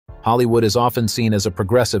Hollywood is often seen as a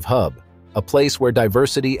progressive hub, a place where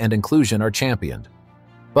diversity and inclusion are championed.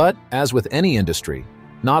 But, as with any industry,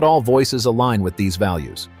 not all voices align with these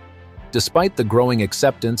values. Despite the growing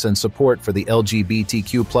acceptance and support for the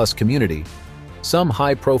LGBTQ+ community, some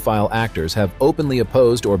high-profile actors have openly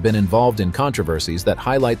opposed or been involved in controversies that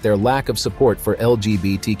highlight their lack of support for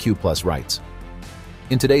LGBTQ+ rights.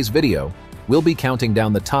 In today's video, we'll be counting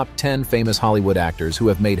down the top 10 famous Hollywood actors who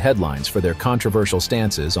have made headlines for their controversial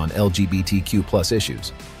stances on LGBTQ+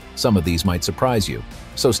 issues. Some of these might surprise you,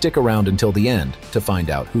 so stick around until the end to find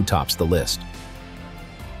out who tops the list.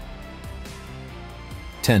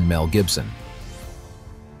 10. Mel Gibson.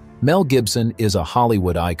 Mel Gibson is a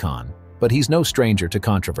Hollywood icon, but he's no stranger to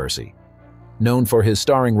controversy. Known for his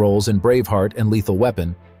starring roles in Braveheart and Lethal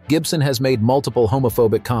Weapon, Gibson has made multiple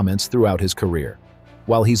homophobic comments throughout his career.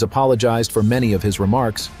 While he's apologized for many of his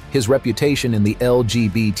remarks, his reputation in the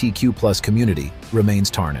LGBTQ+ community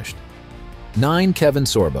remains tarnished. 9. Kevin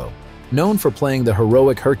Sorbo. Known for playing the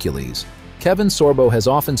heroic Hercules, Kevin Sorbo has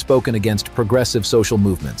often spoken against progressive social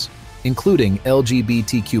movements, including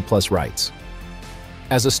LGBTQ+ rights.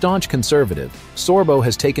 As a staunch conservative, Sorbo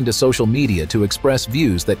has taken to social media to express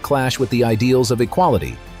views that clash with the ideals of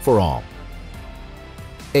equality for all.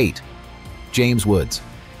 8. James Woods.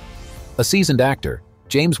 A seasoned actor,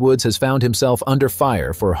 James Woods has found himself under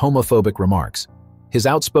fire for homophobic remarks. His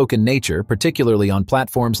outspoken nature, particularly on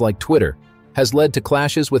platforms like Twitter, has led to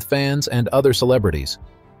clashes with fans and other celebrities,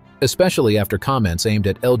 especially after comments aimed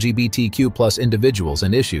at LGBTQ+ individuals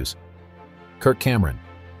and issues. Kirk Cameron.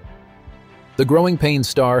 The Growing Pains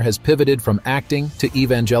star has pivoted from acting to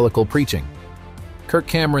evangelical preaching. Kirk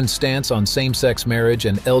Cameron's stance on same-sex marriage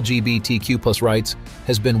and LGBTQ+ rights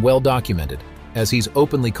has been well documented, as he's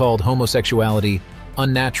openly called homosexuality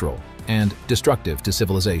unnatural and destructive to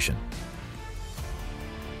civilization.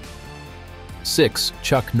 6.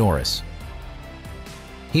 Chuck Norris.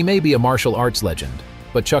 He may be a martial arts legend,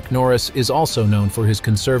 but Chuck Norris is also known for his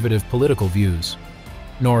conservative political views.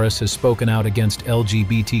 Norris has spoken out against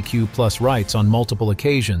LGBTQ+ rights on multiple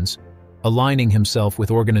occasions, aligning himself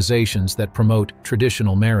with organizations that promote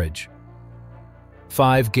traditional marriage.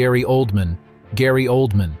 5. Gary Oldman. Gary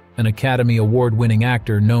Oldman, an Academy Award-winning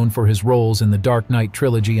actor known for his roles in the Dark Knight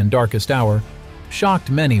trilogy and Darkest Hour,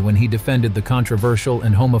 shocked many when he defended the controversial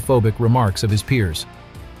and homophobic remarks of his peers.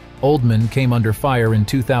 Oldman came under fire in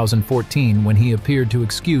 2014 when he appeared to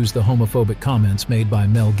excuse the homophobic comments made by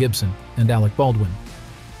Mel Gibson and Alec Baldwin.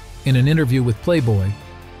 In an interview with Playboy,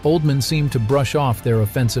 Oldman seemed to brush off their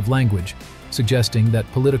offensive language, suggesting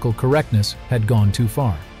that political correctness had gone too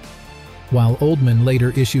far. While Oldman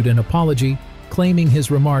later issued an apology, claiming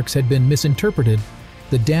his remarks had been misinterpreted,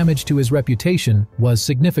 the damage to his reputation was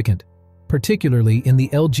significant, particularly in the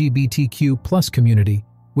LGBTQ+ community,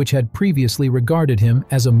 which had previously regarded him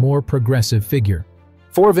as a more progressive figure.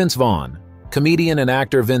 4. Vince Vaughn. Comedian and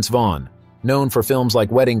actor Vince Vaughn, known for films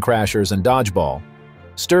like Wedding Crashers and Dodgeball,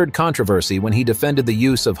 stirred controversy when he defended the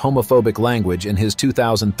use of homophobic language in his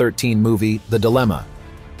 2013 movie The Dilemma.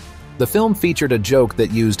 The film featured a joke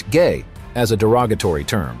that used "gay" as a derogatory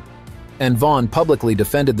term, and Vaughn publicly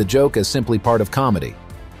defended the joke as simply part of comedy.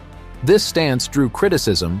 This stance drew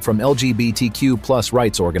criticism from LGBTQ+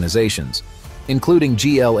 rights organizations, including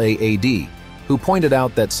GLAAD, who pointed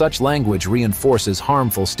out that such language reinforces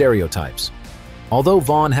harmful stereotypes. Although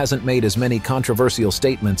Vaughn hasn't made as many controversial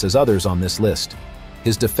statements as others on this list,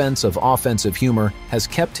 his defense of offensive humor has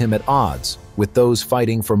kept him at odds with those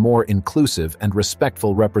fighting for more inclusive and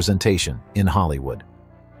respectful representation in Hollywood.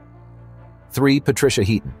 3. Patricia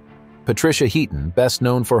Heaton. Patricia Heaton, best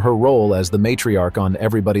known for her role as the matriarch on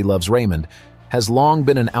Everybody Loves Raymond, has long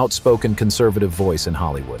been an outspoken conservative voice in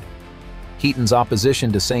Hollywood. Heaton's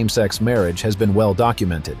opposition to same-sex marriage has been well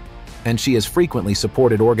documented, and she has frequently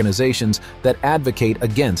supported organizations that advocate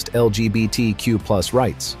against LGBTQ+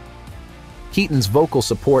 rights. Heaton's vocal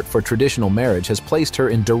support for traditional marriage has placed her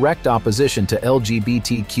in direct opposition to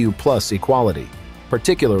LGBTQ+ equality,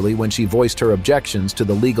 particularly when she voiced her objections to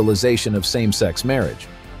the legalization of same-sex marriage.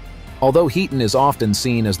 Although Heaton is often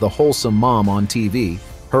seen as the wholesome mom on TV,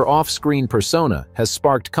 her off-screen persona has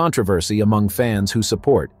sparked controversy among fans who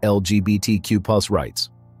support LGBTQ+ rights.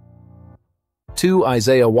 2.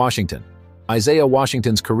 Isaiah Washington. Isaiah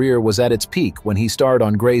Washington's career was at its peak when he starred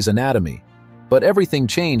on Grey's Anatomy, but everything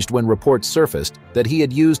changed when reports surfaced that he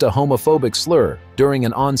had used a homophobic slur during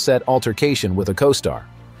an on-set altercation with a co-star.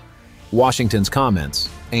 Washington's comments,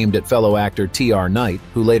 aimed at fellow actor T.R. Knight,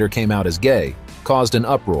 who later came out as gay, caused an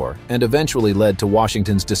uproar and eventually led to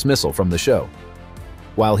Washington's dismissal from the show.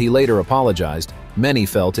 While he later apologized, many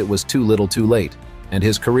felt it was too little too late, and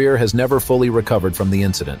his career has never fully recovered from the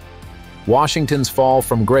incident. Washington's fall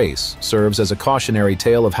from grace serves as a cautionary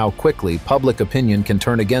tale of how quickly public opinion can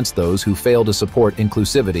turn against those who fail to support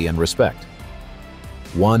inclusivity and respect.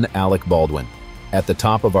 1. Alec Baldwin. At the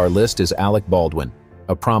top of our list is Alec Baldwin,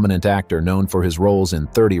 a prominent actor known for his roles in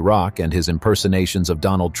 30 Rock and his impersonations of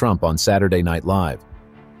Donald Trump on Saturday Night Live.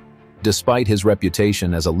 Despite his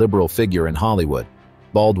reputation as a liberal figure in Hollywood,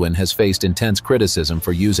 Baldwin has faced intense criticism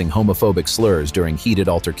for using homophobic slurs during heated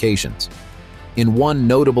altercations. In one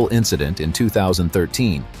notable incident in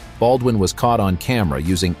 2013, Baldwin was caught on camera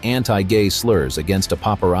using anti-gay slurs against a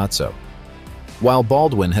paparazzo. While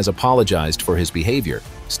Baldwin has apologized for his behavior,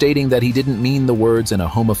 stating that he didn't mean the words in a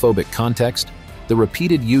homophobic context, the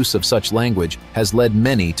repeated use of such language has led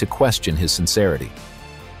many to question his sincerity.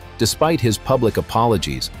 Despite his public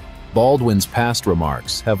apologies, Baldwin's past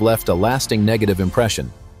remarks have left a lasting negative impression,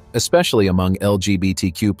 especially among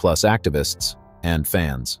LGBTQ+ activists and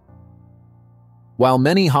fans. While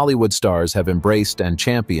many Hollywood stars have embraced and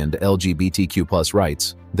championed LGBTQ+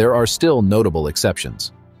 rights, there are still notable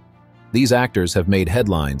exceptions. These actors have made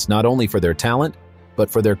headlines not only for their talent, but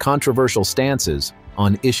for their controversial stances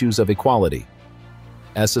on issues of equality.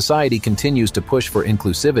 As society continues to push for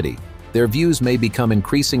inclusivity, their views may become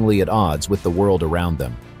increasingly at odds with the world around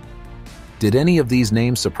them. Did any of these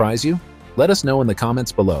names surprise you? Let us know in the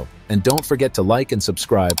comments below, and don't forget to like and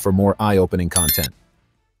subscribe for more eye-opening content.